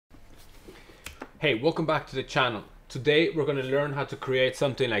Hey, welcome back to the channel. Today we're going to learn how to create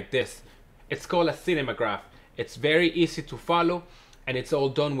something like this. It's called a Cinemagraph. It's very easy to follow and it's all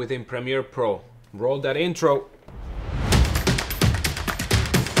done within Premiere Pro. Roll that intro.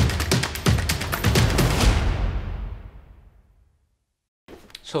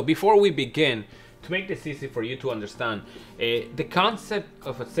 So before we begin, to make this easy for you to understand, the concept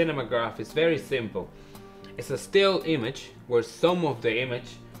of a Cinemagraph is very simple. It's a still image where some of the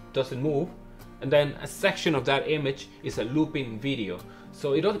image doesn't move, and then a section of that image is a looping video.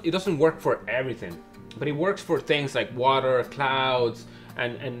 So it doesn't work for everything, but it works for things like water, clouds,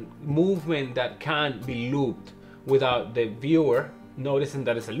 and movement that can't be looped without the viewer noticing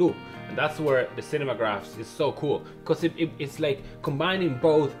that it's a loop. And that's where the Cinemagraphs is so cool, because it's like combining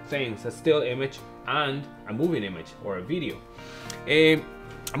both things, a still image and a moving image or a video.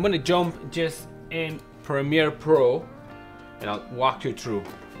 I'm gonna jump just in Premiere Pro and I'll walk you through.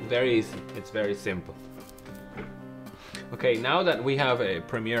 Very easy, it's very simple. Okay, now that we have a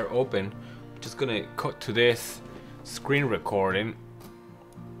Premiere open, I'm just gonna cut to this screen recording.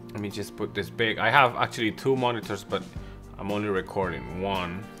 Let me just put this big. I have actually two monitors, but I'm only recording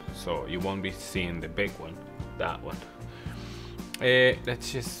one, so you won't be seeing the big one, that one.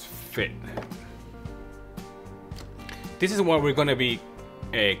 Let's just fit. This is what we're gonna be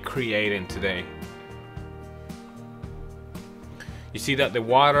creating today. You see that the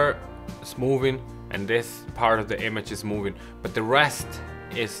water is moving and this part of the image is moving, but the rest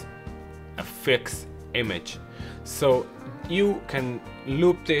is a fixed image. So you can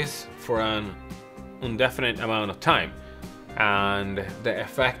loop this for an indefinite amount of time and the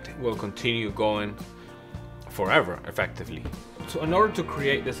effect will continue going forever, effectively. So in order to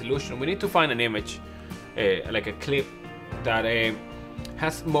create this illusion, we need to find an image, like a clip that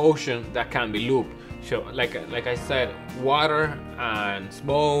has motion that can be looped. So like I said, water and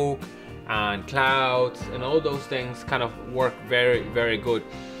smoke and clouds and all those things kind of work very, very good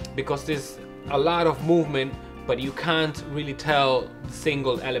because there's a lot of movement, but you can't really tell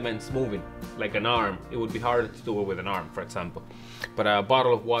single elements moving. Like an arm, it would be harder to do it with an arm, for example. But a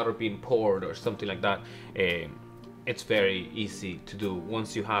bottle of water being poured or something like that, it's very easy to do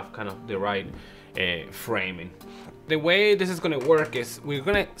once you have kind of the right framing. The way this is going to work is we're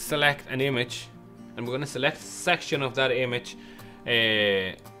going to select an image and we're going to select a section of that image,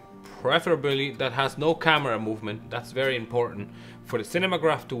 preferably that has no camera movement. That's very important. For the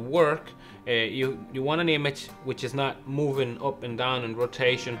Cinemagraph to work, you want an image which is not moving up and down in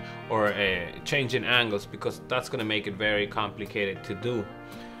rotation or changing angles, because that's going to make it very complicated to do.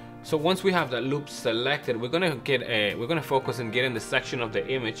 So once we have that loop selected, we're going to focus on getting the section of the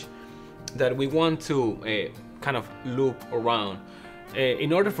image that we want to kind of loop around.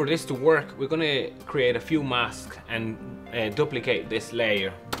 In order for this to work, we're going to create a few masks and duplicate this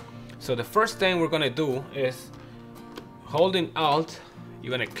layer. So the first thing we're going to do is, holding Alt, you're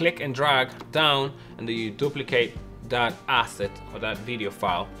going to click and drag down and then you duplicate that asset or that video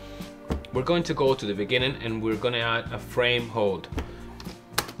file. We're going to go to the beginning and we're going to add a frame hold.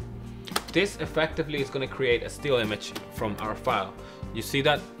 This effectively is going to create a still image from our file. You see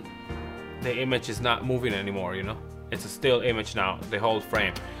that the image is not moving anymore, you know? It's a still image now, the whole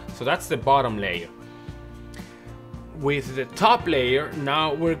frame. So that's the bottom layer. With the top layer,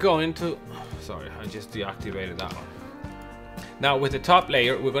 now we're going to, sorry, I just deactivated that one. Now with the top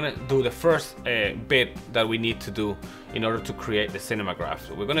layer, we're gonna do the first bit that we need to do in order to create the Cinemagraph.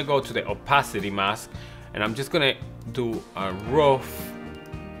 So we're gonna go to the opacity mask and I'm just gonna do a rough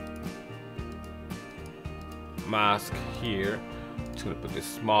mask here. I'm just gonna put this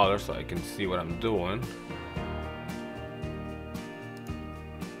smaller so I can see what I'm doing.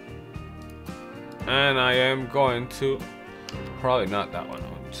 And I am going to, probably not that one,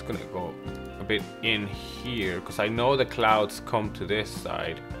 I'm just gonna go a bit in here because I know the clouds come to this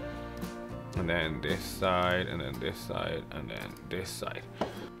side and then this side and then this side and then this side.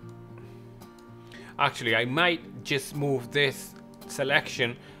 Actually, I might just move this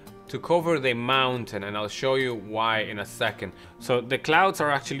selection to cover the mountain and I'll show you why in a second. So the clouds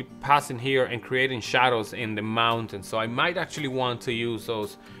are actually passing here and creating shadows in the mountain, so I might actually want to use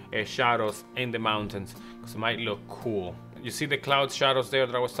those shadows in the mountains because it might look cool. You see the cloud shadows there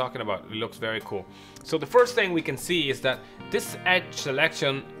that I was talking about? It looks very cool. So the first thing we can see is that this edge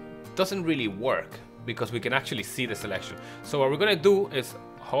selection doesn't really work because we can actually see the selection. So what we're gonna do is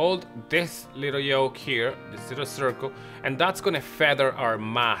hold this little yoke here, this little circle, and that's gonna feather our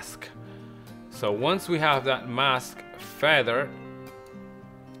mask. So once we have that mask feather,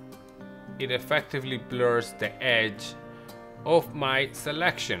 it effectively blurs the edge of my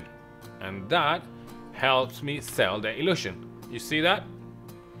selection, and that helps me sell the illusion. You see that?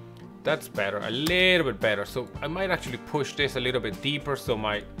 That's better, a little bit better. So I might actually push this a little bit deeper so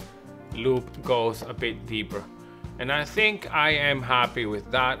my loop goes a bit deeper. And I think I am happy with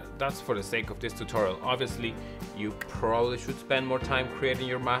that. That's for the sake of this tutorial. Obviously, you probably should spend more time creating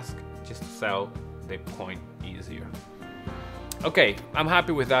your mask just to sell the point easier. Okay, I'm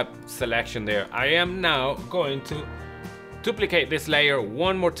happy with that selection there. I am now going to duplicate this layer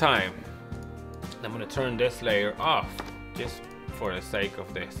one more time. I'm going to turn this layer off just for the sake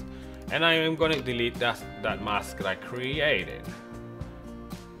of this. And I am going to delete that mask that I created.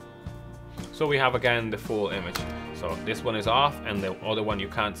 So we have again the full image. So this one is off and the other one you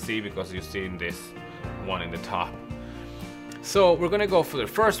can't see because you're seeing this one in the top. So we're gonna go for the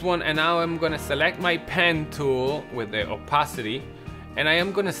first one, and now I'm gonna select my pen tool with the opacity, and I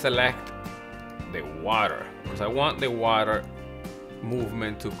am gonna select the water because I want the water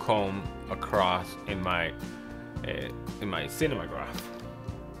movement to come across in my Cinemagraph.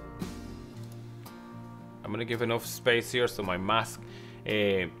 I'm gonna give enough space here so my mask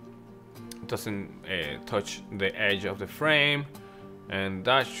doesn't touch the edge of the frame, and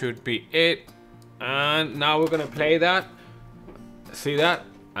that should be it. And now we're gonna play that. See that?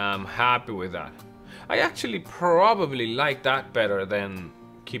 I'm happy with that. I actually probably like that better than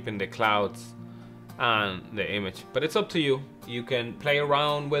keeping the clouds and the image, but it's up to you. You can play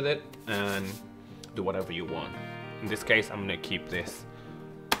around with it and do whatever you want. In this case, I'm gonna keep this.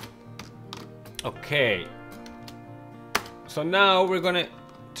 Okay, so now we're gonna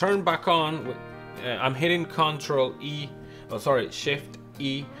turn back on with, I'm hitting Shift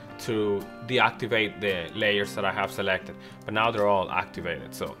E to deactivate the layers that I have selected, but now they're all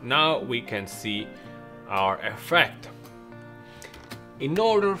activated. So now we can see our effect. In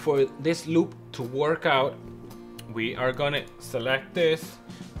order for this loop to work out, we are gonna select this.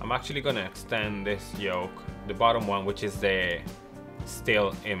 I'm actually gonna extend this yoke, the bottom one, which is the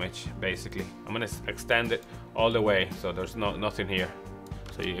still image, basically. I'm gonna extend it all the way so there's nothing here.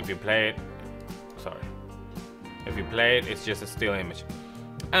 So if you play it, it's just a still image.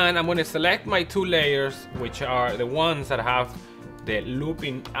 And I'm going to select my two layers, which are the ones that have the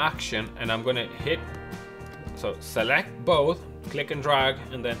looping action, and I'm going to hit, so select both, click and drag,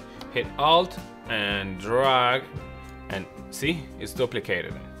 and then hit Alt and drag, and see, it's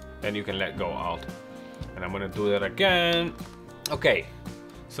duplicated. Then you can let go Alt. And I'm going to do that again. Okay,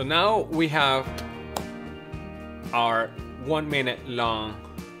 so now we have our 1 minute long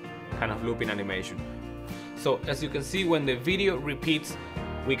kind of looping animation. So as you can see, when the video repeats,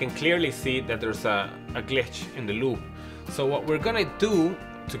 we can clearly see that there's a glitch in the loop. So what we're gonna do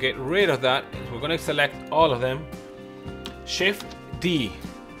to get rid of that is we're gonna select all of them, Shift D,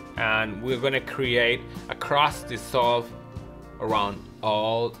 and we're gonna create a cross dissolve around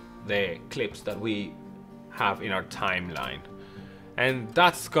all the clips that we have in our timeline. And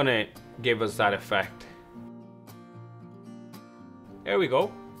that's gonna give us that effect. There we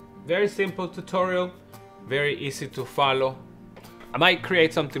go. Very simple tutorial, very easy to follow. I might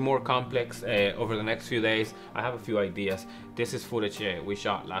create something more complex over the next few days. I have a few ideas. This is footage we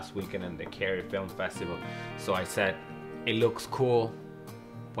shot last weekend in the Cary Film Festival. So I said, it looks cool.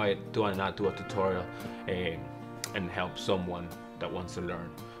 Why do I not do a tutorial and help someone that wants to learn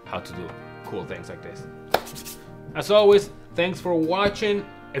how to do cool things like this? As always, thanks for watching.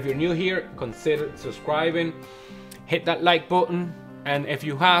 If you're new here, consider subscribing. Hit that like button. And if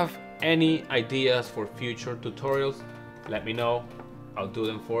you have any ideas for future tutorials, let me know. I'll do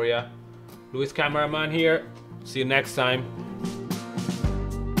them for you. Luis Cameraman here. See you next time.